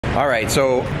All right,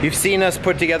 so you've seen us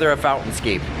put together a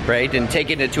fountainscape, right? And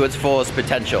taking it to its fullest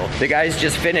potential. The guys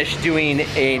just finished doing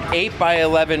an 8 by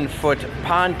 11 foot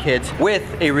pond kit with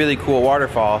a really cool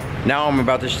waterfall. Now I'm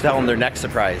about to tell them their next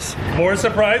surprise. More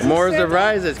surprises? More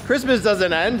surprises. Christmas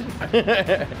doesn't end.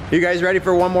 You guys ready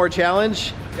for one more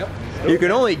challenge? Yep. You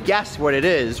can only guess what it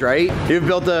is, right? You've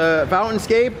built a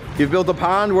fountainscape, you've built a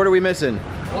pond, what are we missing?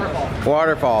 Waterfall.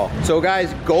 Waterfall. So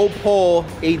guys, go pull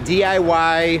a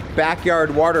DIY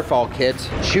backyard waterfall kit,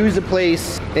 choose a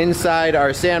place inside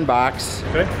our sandbox,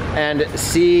 and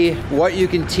see what you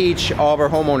can teach all of our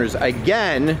homeowners.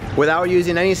 Again, without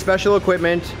using any special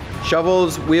equipment,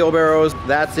 shovels, wheelbarrows,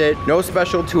 that's it. No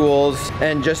special tools,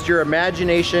 and just your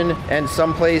imagination and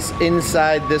someplace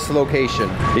inside this location.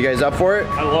 You guys up for it?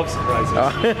 I love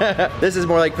surprises. This is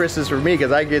more like Christmas for me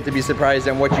because I get to be surprised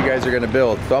on what you guys are gonna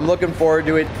build. So I'm looking forward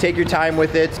to it. Take your time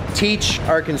with it. Teach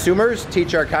our consumers,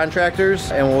 teach our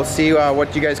contractors, and we'll see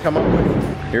what you guys come up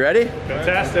with. You ready?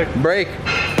 Fantastic. Break.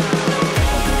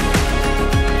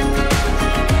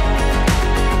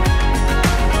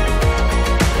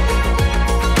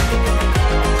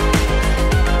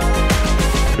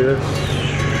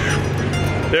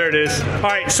 There it is. All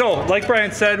right, so like Brian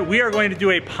said, we are going to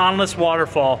do a pondless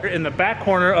waterfall in the back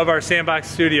corner of our sandbox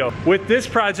studio. With this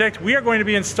project, we are going to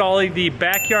be installing the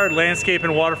backyard landscape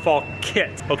and waterfall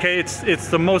kit. Okay, it's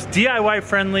the most DIY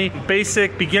friendly,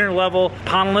 basic, beginner level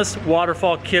pondless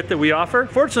waterfall kit that we offer.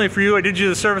 Fortunately for you, I did you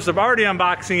the service of already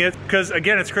unboxing it because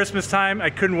again, it's Christmas time. I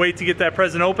couldn't wait to get that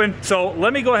present open. So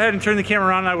let me go ahead and turn the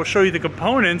camera on and I will show you the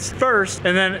components first,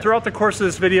 and then throughout the course of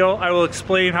this video, I will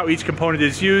explain how each component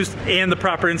is used and the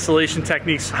proper installation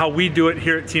techniques, how we do it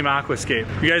here at Team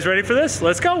Aquascape. You guys ready for this?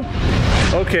 Let's go.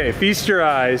 Okay, feast your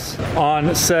eyes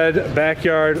on said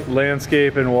backyard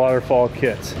landscape and waterfall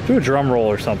kit. Do a drum roll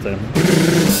or something.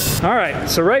 All right,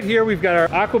 so right here we've got our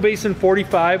AquaBasin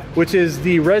 45, which is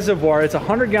the reservoir. It's a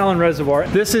 100-gallon reservoir.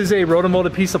 This is a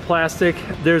rotomolded piece of plastic.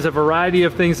 There's a variety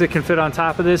of things that can fit on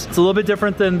top of this. It's a little bit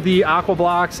different than the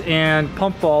AquaBlocks and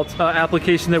pump vault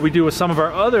application that we do with some of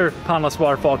our other pondless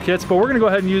waterfall kits, but we're gonna go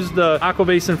ahead and use the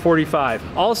AquaBasin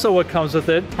 45. Also what comes with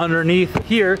it underneath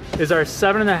here is our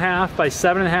 7.5 by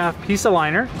 7.5 piece of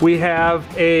liner. We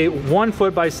have a 1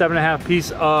 foot by 7.5 piece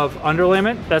of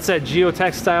underlayment. That's that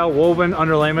geotextile woven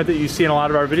underlayment that you see in a lot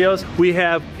of our videos. We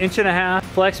have 1.5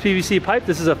 flex PVC pipe.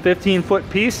 This is a 15-foot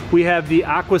piece. We have the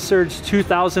AquaSurge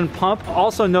 2000 pump.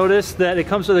 Also notice that it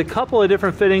comes with a couple of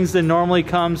different fittings than normally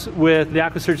comes with the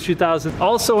AquaSurge 2000.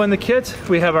 Also in the kit,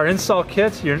 we have our install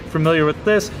kit. You're familiar with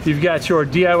this. You've got your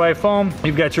DIY foam,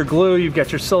 you've got your glue, you've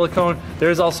got your silicone.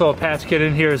 There's also a patch kit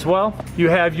in here as well. You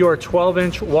have your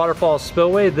 12-inch waterfall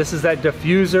spillway. This is that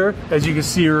diffuser, as you can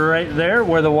see right there,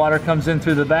 where the water comes in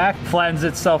through the back, flattens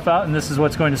itself out, and this is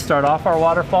what's going to start off our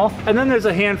waterfall. And then there's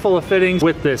a handful of fittings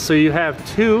with this. So you have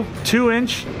two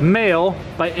 2-inch male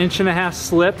by 1.5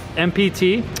 slip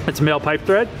MPT. It's male pipe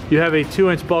thread. You have a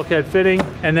 2-inch bulkhead fitting,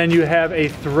 and then you have a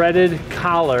threaded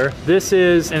collar. This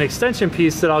is an extension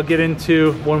piece that I'll get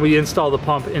into when we install the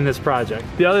pump in this project.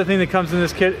 The other thing that comes in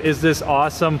this kit is this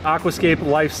awesome Aquascape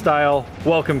Lifestyle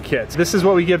welcome kit. This is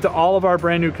what we give to all of our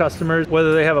brand new customers,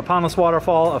 whether they have a pondless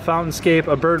waterfall, a fountainscape,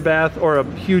 a bird bath, or a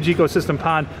huge ecosystem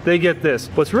pond, they get this.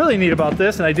 What's really neat about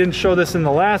this, and I didn't show this in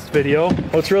the last video,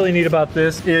 what's really neat about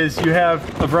this is you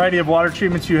have a variety of water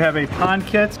treatments. You have a pond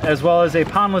kit as well as a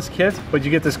pondless kit, but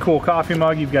you get this cool coffee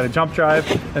mug, you've got a jump drive,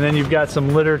 and then you've got some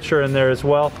literature in there as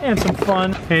well, and some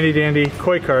fun handy dandy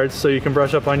koi cards so you can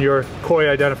brush up on your koi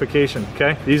identification,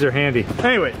 okay? These are handy.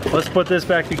 Anyway, let's put this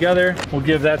back together. We'll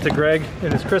give that to Greg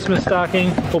in his Christmas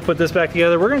stocking. We'll put this back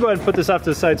together. We're gonna go ahead and put this off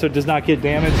to the side so it does not get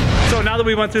damaged. So now that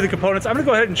we went through the components, I'm gonna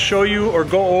go ahead and show you or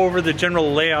go over the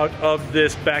general layout of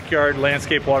this backyard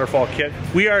landscape waterfall kit.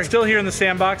 We are still here in the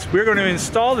sandbox. We're going to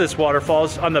install this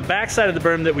waterfalls on the back side of the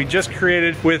berm that we just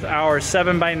created with our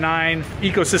 7x9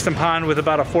 ecosystem pond with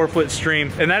about a 4-foot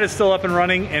stream. And that is still up and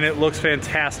running and it looks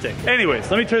fantastic.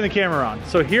 Anyways, let me turn the camera on.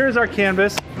 So here's our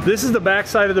canvas. This is the back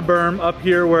side of the berm up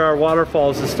here where our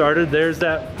waterfalls has started. There's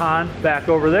that pond back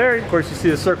over there. Of course, you see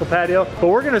the circle patio, but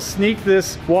we're gonna sneak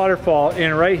this waterfall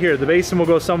in right here. The basin will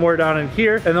go somewhere down in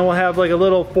here, and then we'll have like a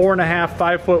little 4.5,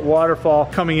 5-foot waterfall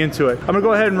coming into it. I'm gonna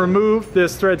go ahead and remove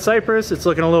this thread cypress. It's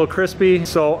looking a little crispy,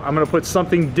 so I'm gonna put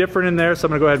something different in there. So I'm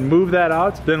gonna go ahead and move that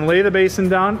out, then lay the basin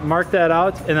down, mark that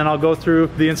out, and then I'll go through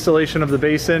the installation of the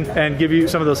basin and give you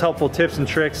some of those helpful tips and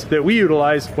tricks that we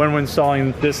utilize when we're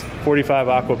installing this 45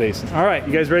 Aqua Basin. All right,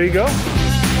 you guys ready to go?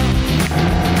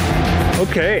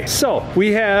 Okay, so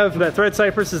we have that thread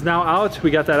cypress is now out.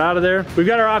 We got that out of there. We've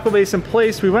got our aquabase in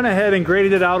place. We went ahead and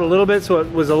graded it out a little bit so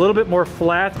it was a little bit more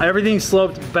flat. Everything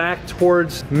sloped back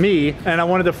towards me, and I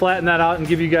wanted to flatten that out and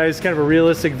give you guys kind of a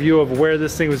realistic view of where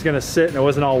this thing was gonna sit and it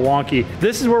wasn't all wonky.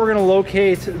 This is where we're gonna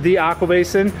locate the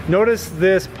aquabasin. Notice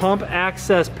this pump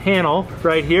access panel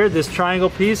right here. This triangle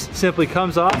piece simply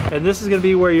comes off, and this is gonna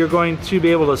be where you're going to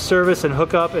be able to service and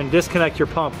hook up and disconnect your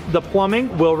pump. The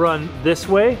plumbing will run this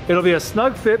way. It'll be a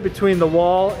snug fit between the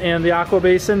wall and the aqua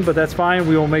basin, but that's fine.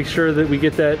 We will make sure that we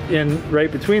get that in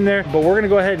right between there. But we're gonna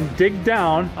go ahead and dig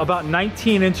down about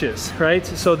 19 inches, right?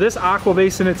 So this aqua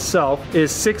basin itself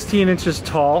is 16 inches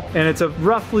tall, and it's a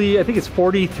roughly, I think it's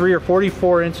 43 or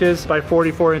 44 inches by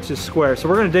 44 inches square. So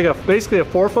we're gonna dig basically a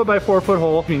 4 foot by 4 foot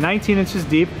hole, 19 inches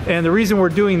deep. And the reason we're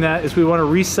doing that is we wanna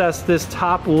recess this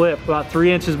top lip about 3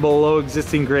 inches below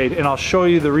existing grade. And I'll show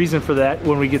you the reason for that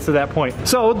when we get to that point.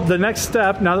 So the next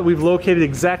step, now that we've located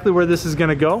exactly where this is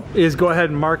gonna go, is go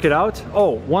ahead and mark it out.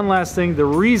 Oh, one last thing. The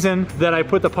reason that I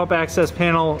put the pump access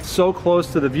panel so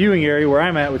close to the viewing area where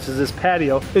I'm at, which is this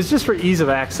patio, is just for ease of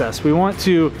access. We want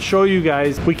to show you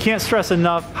guys, we can't stress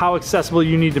enough how accessible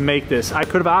you need to make this. I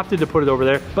could have opted to put it over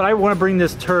there, but I wanna bring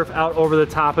this turf out over the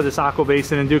top of this aqua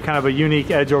basin and do kind of a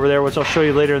unique edge over there, which I'll show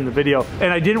you later in the video.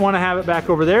 And I didn't wanna have it back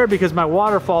over there because my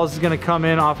waterfalls is gonna come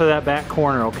in off of that back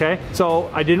corner, okay? So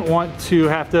I didn't want to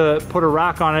have to put a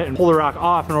rock on it and pull the rock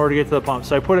off in order to get to the pump.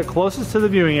 So I put it closest to the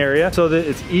viewing area so that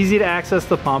it's easy to access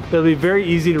the pump. It'll be very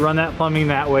easy to run that plumbing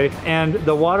that way. And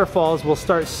the waterfalls will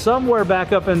start somewhere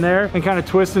back up in there and kind of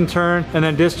twist and turn and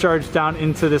then discharge down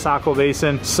into this aqua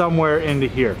basin somewhere into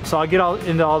here. So I'll get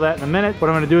into all that in a minute. What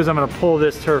I'm gonna do is I'm gonna pull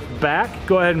this turf back,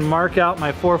 go ahead and mark out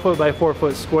my 4 foot by 4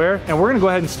 foot square, and we're gonna go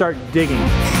ahead and start digging.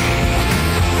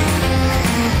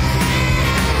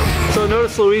 So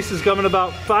notice Luis is coming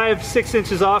about 5-6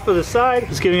 inches off of the side.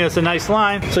 He's giving us a nice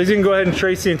line. So he's gonna go ahead and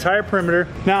trace the entire perimeter.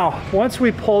 Now, once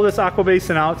we pull this aqua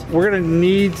basin out, we're gonna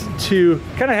need to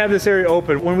kind of have this area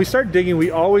open. When we start digging,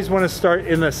 we always wanna start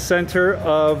in the center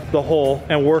of the hole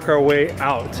and work our way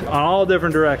out on all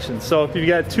different directions. So if you've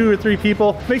got 2 or 3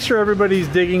 people, make sure everybody's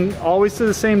digging always to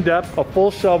the same depth. A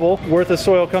full shovel worth of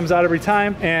soil comes out every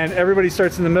time, and everybody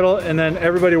starts in the middle, and then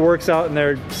everybody works out in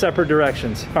their separate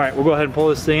directions. All right, we'll go ahead and pull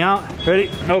this thing out. Ready?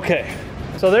 Okay.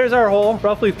 So there's our hole,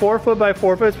 roughly 4 foot by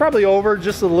 4 foot. It's probably over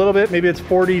just a little bit. Maybe it's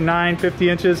 49, 50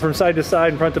 inches from side to side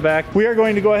and front to back. We are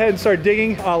going to go ahead and start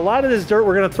digging. A lot of this dirt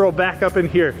we're gonna throw back up in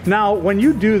here. Now, when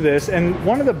you do this, and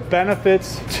one of the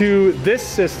benefits to this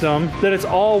system, that it's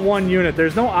all one unit.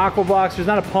 There's no aqua blocks. There's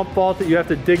not a pump vault that you have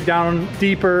to dig down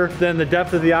deeper than the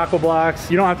depth of the aqua blocks.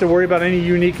 You don't have to worry about any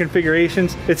unique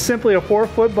configurations. It's simply a 4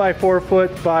 foot by 4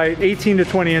 foot by 18 to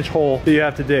 20 inch hole that you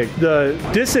have to dig. The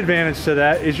disadvantage to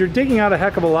that is you're digging out a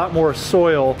heck of a lot more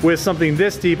soil with something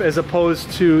this deep as opposed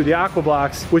to the aqua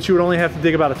blocks, which you would only have to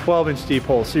dig about a 12-inch deep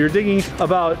hole. So you're digging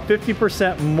about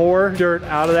 50% more dirt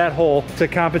out of that hole to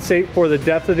compensate for the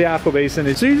depth of the aqua basin.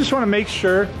 And so you just want to make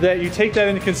sure that you take that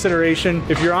into consideration.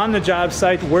 If you're on the job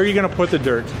site, where are you going to put the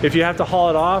dirt? If you have to haul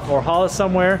it off or haul it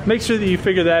somewhere, make sure that you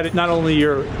figure that not only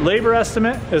your labor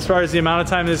estimate as far as the amount of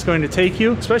time that it's going to take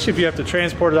you, especially if you have to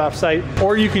transport it off site,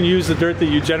 or you can use the dirt that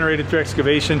you generated through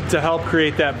excavation to help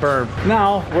create that berm. Now,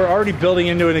 we're already building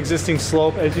into an existing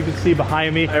slope. As you can see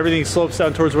behind me, everything slopes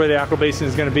down towards where the aqua basin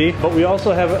is going to be. But we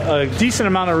also have a decent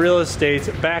amount of real estate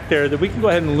back there that we can go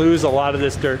ahead and lose a lot of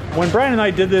this dirt. When Brian and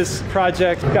I did this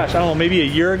project, gosh, I don't know, maybe a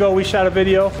year ago we shot a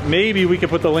video. Maybe we could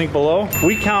put the link below.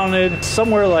 We counted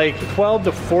somewhere like 12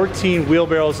 to 14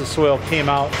 wheelbarrows of soil came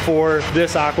out for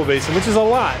this aqua basin, which is a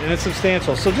lot and it's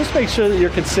substantial. So just make sure that you're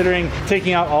considering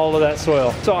taking out all of that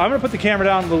soil. So I'm gonna put the camera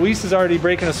down. Luis is already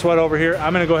breaking a sweat over here.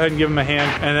 I'm gonna go ahead and give him a hand.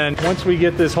 And then once we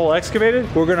get this hole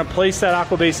excavated, we're gonna place that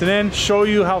aqua basin in, show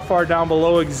you how far down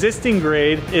below existing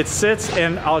grade it sits,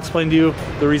 and I'll explain to you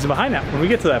the reason behind that when we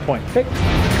get to that point. Okay.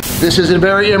 This is a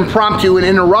very impromptu and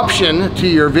interruption to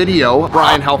your video.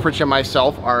 Brian Helfrich and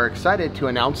myself are excited to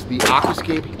announce the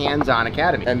Aquascape Hands-On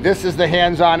Academy. And this is the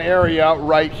hands-on area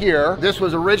right here. This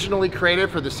was originally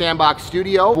created for the Sandbox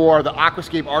Studio for the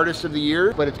Aquascape Artist of the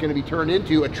Year, but it's gonna be turned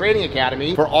into a training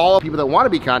academy for all people that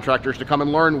wanna be contractors to come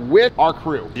and learn with our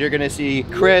crew. You're gonna see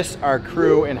Chris, our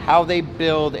crew, and how they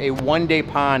build a one-day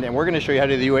pond, and we're gonna show you how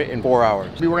to do it in 4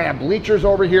 hours. We're gonna have bleachers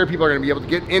over here. People are gonna be able to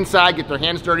get inside, get their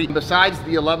hands dirty. Besides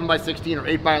the 11 7x16 or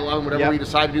 8x11, whatever we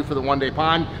decide to do for the one-day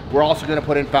pond. We're also gonna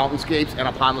put in fountainscapes and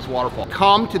a pondless waterfall.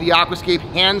 Come to the Aquascape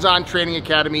Hands-On Training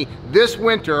Academy this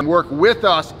winter and work with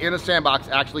us in a sandbox,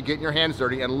 actually getting your hands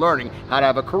dirty and learning how to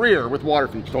have a career with water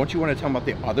features. Don't you want to tell them about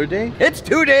the other day? It's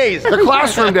 2 days. The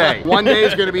classroom day. One day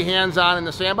is gonna be hands-on in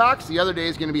the sandbox. The other day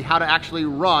is gonna be how to actually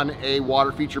run a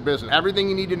water feature business. Everything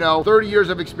you need to know, 30 years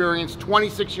of experience,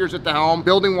 26 years at the helm,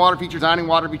 building water features, designing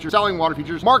water features, selling water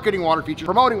features, marketing water features,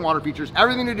 promoting water features,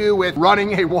 everything to do with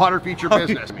running a water feature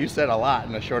business. You said a lot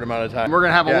in a short amount of time. We're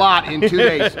gonna have a lot in 2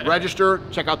 days. Register,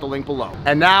 check out the link below.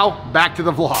 And now, back to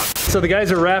the vlog. So the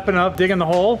guys are wrapping up, digging the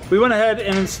hole. We went ahead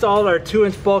and installed our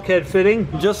 2-inch bulkhead fitting.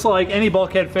 Just like any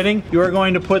bulkhead fitting, you are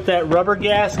going to put that rubber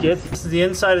gasket. This is the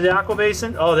inside of the aqua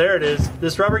basin. Oh, there it is.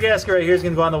 This rubber gasket right here is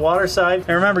gonna go on the water side.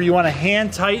 And remember, you wanna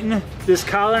hand tighten this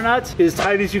collar nut as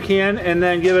tight as you can, and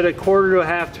then give it a 1/4 to a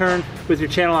 1/2 turn with your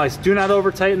channel ice. Do not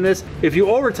over tighten this. If you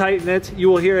over tighten it, you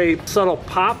will hear a subtle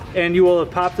pop, and you will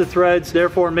have popped the threads,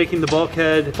 therefore making the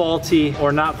bulkhead faulty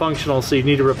or not functional, so you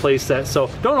need to replace that. So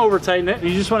don't over tighten it.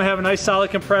 You just wanna have a nice solid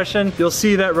compression. You'll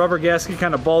see that rubber gasket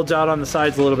kind of bulge out on the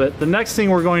sides a little bit. The next thing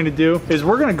we're going to do is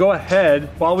we're gonna go ahead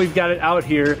while we've got it out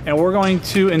here, and we're going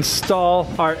to install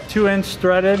our 2-inch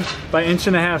threaded by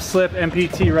 1.5" slip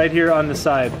MPT right here on the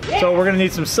side. So we're gonna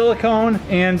need some silicone,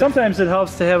 and sometimes it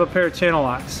helps to have a pair of channel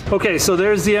locks. Okay, so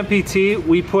there's the MPT.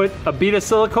 We put a bead of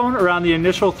silicone around the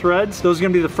initial threads. Those are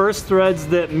gonna be the first threads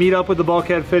that meet up with the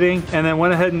bulkhead fitting, and then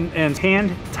went ahead and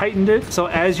hand tightened it. So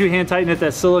as you hand tighten it,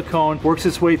 that silicone works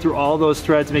its way through all those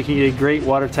threads, making it a great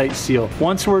watertight seal.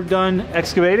 Once we're done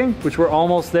excavating, which we're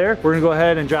almost there, we're gonna go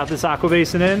ahead and drop this aqua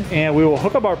basin in, and we will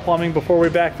hook up our plumbing before we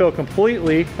backfill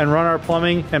completely and run our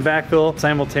plumbing and backfill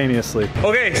simultaneously.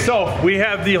 Okay, so we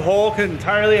have the hole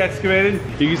entirely excavated.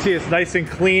 You can see it's nice and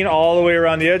clean all the way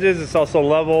around the edges. It's also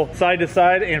level side to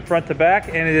side and front to back,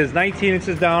 and it is 19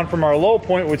 inches down from our low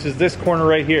point, which is this corner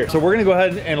right here. So we're gonna go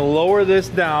ahead and lower this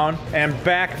down and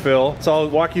backfill. So I'll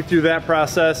walk you through that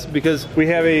process because we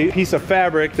have a piece of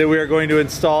fabric that we are going to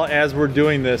install as we're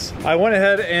doing this. I went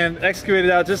ahead and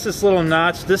excavated out just this little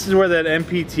notch. This is where that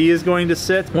MPT is going to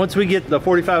sit. Once we get the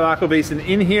 45 aqua basin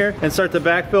in here and start the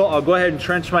backfill, I'll go ahead and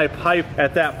trench my pipe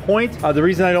at that point. The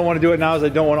reason I don't want to do it now is I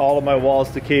don't want all of my walls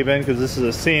to cave in because this is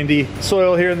a sandy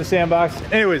soil here in the sandbox.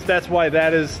 Anyways, that's why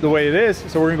that is the way it is.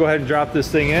 So we're gonna go ahead and drop this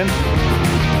thing in.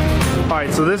 All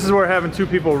right, so this is where having 2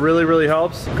 people really, really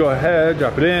helps. Go ahead,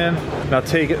 drop it in. Now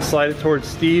take it, slide it towards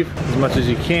Steve as much as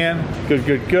you can. Good,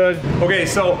 good, good. Okay,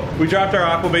 so we dropped our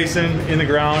aqua basin in the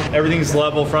ground. Everything's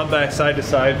level, front, back, side to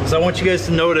side. So I want you guys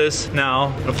to notice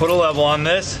now, I'm gonna put a level on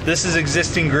this. This is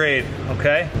existing grade,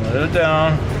 okay? Let it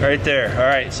down, right there. All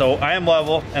right, so I am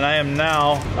level, and I am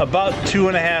now about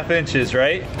 2.5 inches,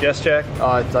 right? Yes, Jack?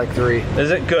 It's like 3.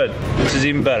 Is it? Good, which is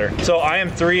even better. So I am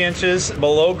 3 inches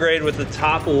below grade with the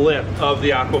top lip of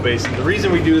the aqua basin. The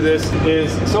reason we do this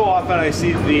is so often I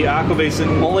see the aqua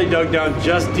basin only dug down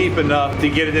just deep enough to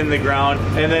get it in the ground,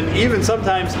 and then even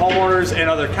sometimes homeowners and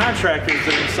other contractors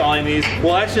that are installing these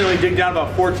will actually dig down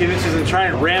about 14 inches and try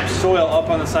and ramp soil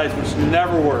up on the sides, which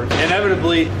never works.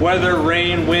 Inevitably, weather,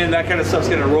 rain, wind, that kind of stuff's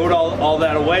gonna erode all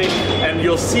that away, and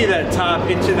you'll see that top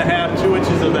 1.5, 2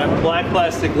 inches of that black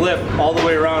plastic lip all the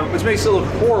way around, which makes it look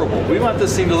horrible. We want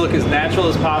this thing to look as natural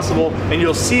as possible, and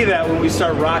you'll see that when we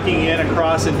start rocking in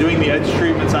across and doing the edge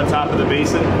treatments on top of the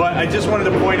basin. But I just wanted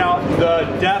to point out the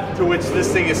depth to which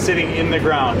this thing is sitting in the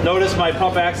ground. Notice my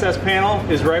pump access panel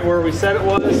is right where we said it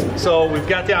was. So we've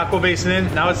got the aqua basin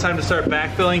in. Now it's time to start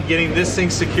backfilling, getting this thing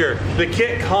secure. The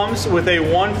kit comes with a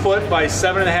 1 foot by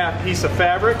 7.5 piece of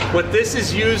fabric. What this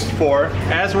is used for,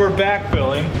 as we're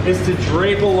backfilling, is to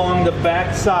drape along the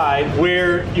back side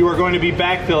where you are going to be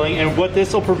backfilling. And what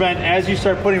this will prevent, as you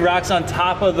start putting rocks on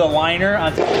top of the liner,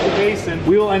 on top of the basin,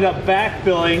 we will end up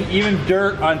backfilling even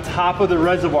dirt on top of the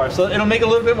reservoir. So it'll make a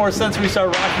little bit more sense when we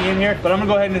start rocking in here, but I'm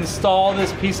gonna go ahead and install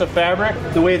this piece of fabric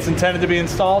the way it's intended to be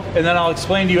installed, and then I'll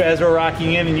explain to you as we're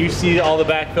rocking in and you see all the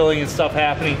backfilling and stuff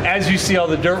happening. As you see all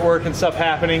the dirt work and stuff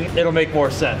happening, it'll make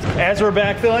more sense. As we're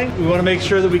backfilling, we wanna make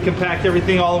sure that we compact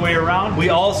everything all the way around. We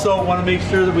also wanna make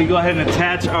sure that we go ahead and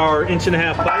attach our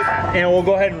 1.5 inch pipe, and we'll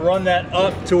go ahead and run that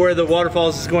up to where the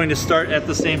waterfalls is going to start at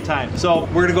the same time. So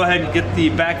we're gonna go ahead and get the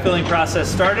backfilling process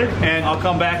started, and I'll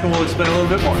come back and we'll explain a little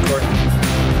bit more.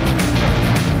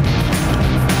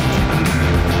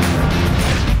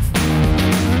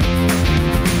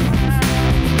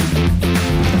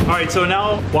 All right, right, so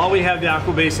now while we have the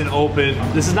aqua basin open,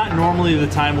 this is not normally the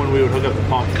time when we would hook up the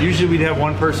pump. Usually we'd have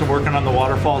one person working on the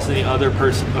waterfalls and the other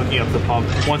person hooking up the pump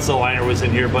once the liner was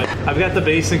in here. But I've got the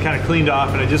basin kind of cleaned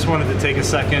off, and I just wanted to take a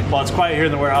second while it's quiet here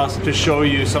in the warehouse to show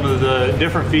you some of the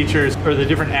different features or the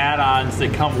different add-ons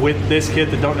that come with this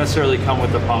kit that don't necessarily come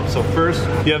with the pump. So first,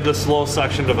 you have the slow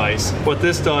suction device. What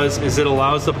this does is it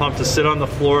allows the pump to sit on the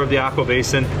floor of the aqua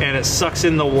basin, and it sucks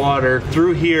in the water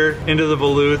through here into the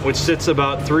volute, which sits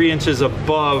about 3 inches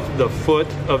above the foot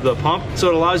of the pump. So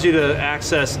it allows you to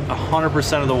access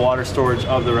 100% of the water storage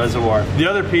of the reservoir. The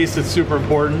other piece that's super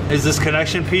important is this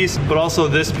connection piece, but also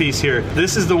this piece here.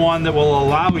 This is the one that will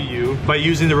allow you, by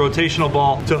using the rotational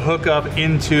ball, to hook up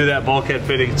into that bulkhead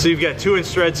fitting. So you've got 2-inch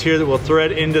threads here that will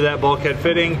thread into that bulkhead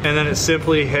fitting, and then it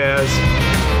simply has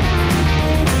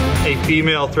a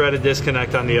female threaded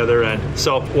disconnect on the other end.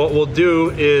 So what we'll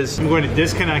do is I'm going to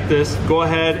disconnect this, go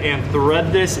ahead and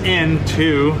thread this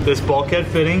into this bulkhead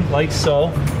fitting like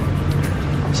so.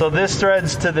 So this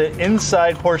threads to the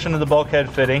inside portion of the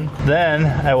bulkhead fitting. Then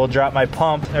I will drop my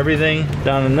pump, everything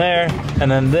down in there,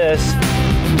 and then this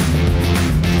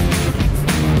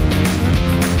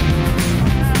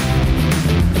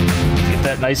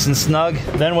nice and snug.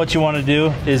 Then what you want to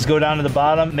do is go down to the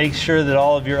bottom, make sure that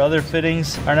all of your other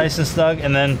fittings are nice and snug,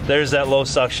 and then there's that low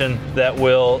suction that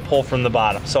will pull from the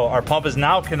bottom. So our pump is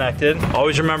now connected.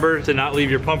 Always remember to not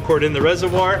leave your pump cord in the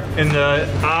reservoir, and the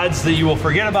odds that you will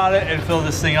forget about it and fill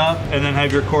this thing up and then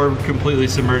have your cord completely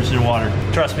submerged in water.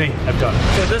 Trust me, I've done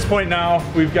it. So at this point now,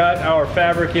 we've got our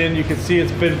fabric in. You can see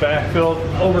it's been backfilled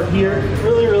over here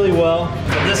really, really well.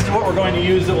 And this is what we're going to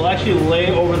use that will actually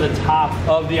lay over the top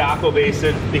of the aqua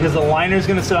basin, because the liner is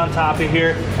going to sit on top of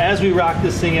here. As we rock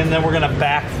this thing in, then we're going to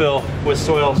backfill with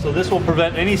soil. So this will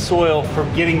prevent any soil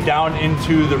from getting down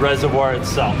into the reservoir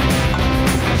itself.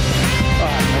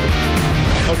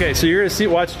 Okay, so you're gonna see,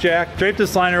 watch Jack drape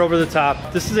this liner over the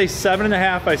top. This is a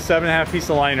 7.5 by 7.5 piece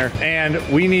of liner, and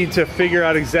we need to figure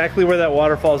out exactly where that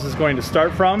waterfalls is going to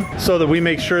start from, so that we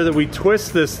make sure that we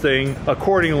twist this thing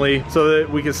accordingly so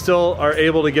that we can still are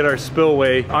able to get our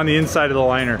spillway on the inside of the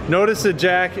liner. Notice that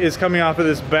Jack is coming off of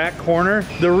this back corner.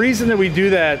 The reason that we do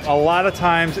that a lot of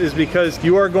times is because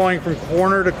you are going from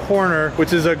corner to corner,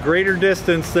 which is a greater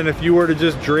distance than if you were to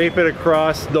just drape it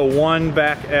across the one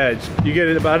back edge. You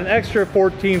get about an extra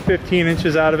 15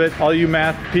 inches out of it. All you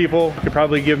math people could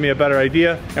probably give me a better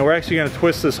idea. And we're actually gonna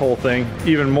twist this whole thing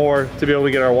even more to be able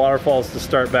to get our waterfalls to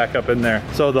start back up in there.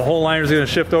 So the whole liner is gonna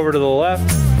shift over to the left.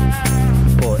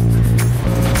 Pull it.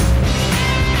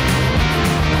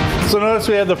 So notice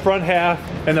we have the front half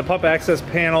and the pump access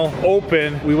panel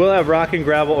open. We will have rock and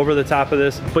gravel over the top of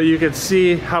this, but you can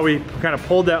see how we kind of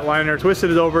pulled that liner, twisted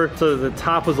it over so that the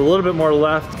top was a little bit more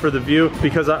left for the view,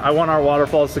 because I want our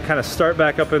waterfalls to kind of start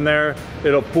back up in there.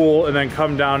 It'll pool and then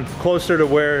come down closer to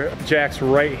where Jack's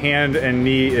right hand and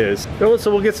knee is.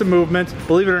 So we'll get some movement.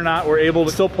 Believe it or not, we're able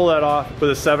to still pull that off with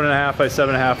a 7.5 by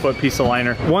 7.5 foot piece of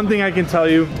liner. One thing I can tell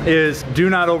you is do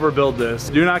not overbuild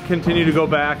this. Do not continue to go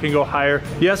back and go higher.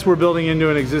 Yes, we're building into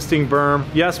an existing berm.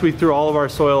 Yes, we threw all of our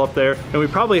soil up there, and we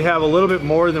probably have a little bit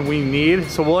more than we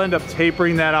need, so we'll end up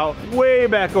tapering that out way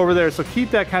back over there. So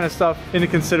keep that kind of stuff into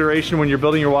consideration when you're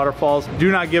building your waterfalls.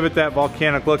 Do not give it that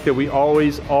volcanic look that we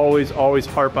always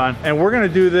harp on. And we're gonna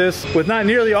do this with not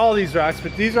nearly all these rocks,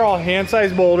 but these are all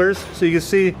hand-sized boulders. So you can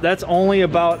see that's only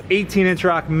about 18-inch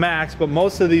rock max, but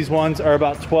most of these ones are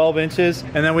about 12 inches.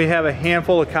 And then we have a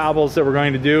handful of cobbles that we're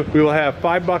going to do. We will have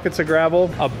 5 buckets of gravel,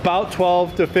 about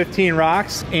 12 to 15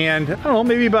 rocks, and I don't know,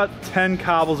 maybe about 10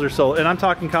 cobbles or so. And I'm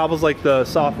talking cobbles like the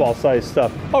softball size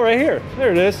stuff. Oh, right here.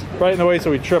 There it is. Right in the way so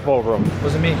we trip over them.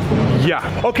 Wasn't me.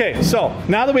 Yeah. Okay, so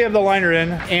now that we have the liner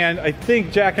in, and I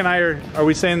think Jack and I are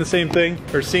we saying the same thing?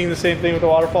 Or seeing the same thing with the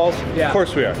waterfalls? Yeah. Of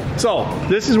course we are. So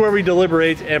this is where we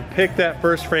deliberate and pick that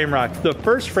first frame rock. The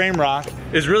first frame rock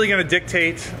is really gonna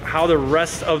dictate how the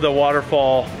rest of the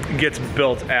waterfall gets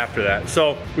built after that.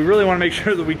 So we really wanna make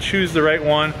sure that we choose the right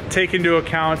one, take into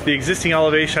account the existing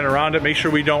elevation around it, make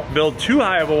sure we don't build too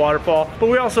high of a waterfall, but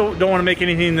we also don't wanna make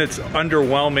anything that's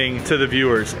underwhelming to the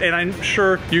viewers. And I'm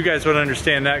sure you guys would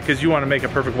understand that because you wanna make a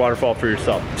perfect waterfall for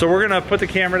yourself. So we're gonna put the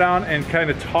camera down and kind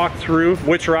of talk through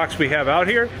which rocks we have out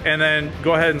here, and then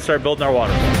go ahead and start building our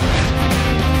waterfall.